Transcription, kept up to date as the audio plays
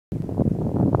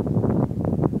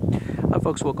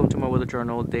Folks, welcome to my weather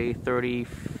journal, day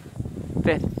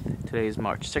 35th. Today is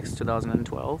March 6th,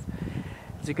 2012.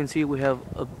 As you can see, we have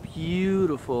a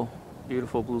beautiful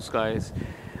blue skies.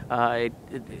 It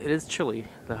is chilly.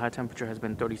 The high temperature has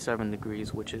been 37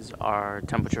 degrees, which is our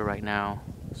temperature right now.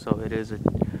 So it is a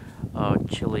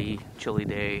chilly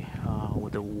day.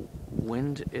 With the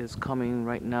wind is coming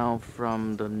right now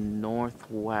from the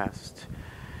northwest.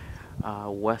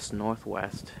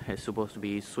 West-northwest. It's supposed to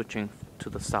be switching to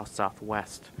the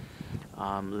south-southwest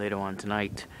later on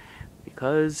tonight,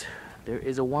 because there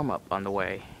is a warm-up on the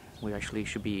way. We actually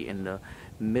should be in the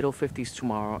middle 50s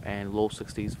tomorrow and low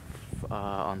 60s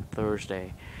on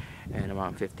Thursday, and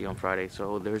around 50 on Friday.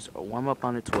 So there's a warm-up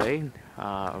on its way.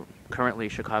 Currently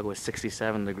Chicago is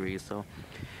 67 degrees, so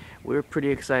we're pretty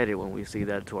excited when we see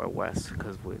that to our west,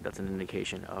 because that's an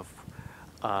indication of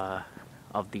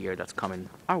the year that's coming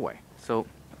our way. So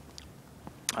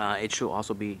it should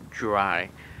also be dry.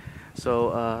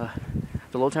 So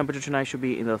the low temperature tonight should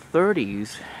be in the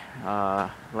 30s.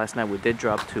 Last night we did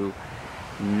drop to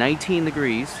 19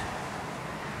 degrees,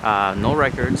 no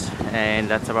records, and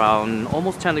that's around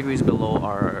almost 10 degrees below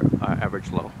our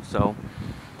average low. So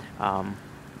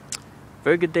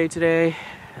very good day today.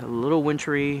 A little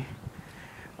wintry,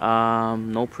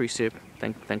 no precip,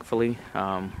 thankfully,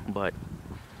 but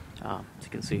as you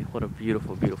can see, what a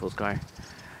beautiful sky.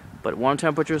 But warm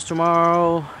temperatures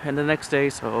tomorrow and the next day,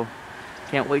 so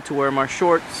can't wait to wear my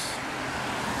shorts.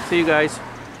 See you guys.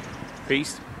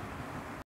 Peace.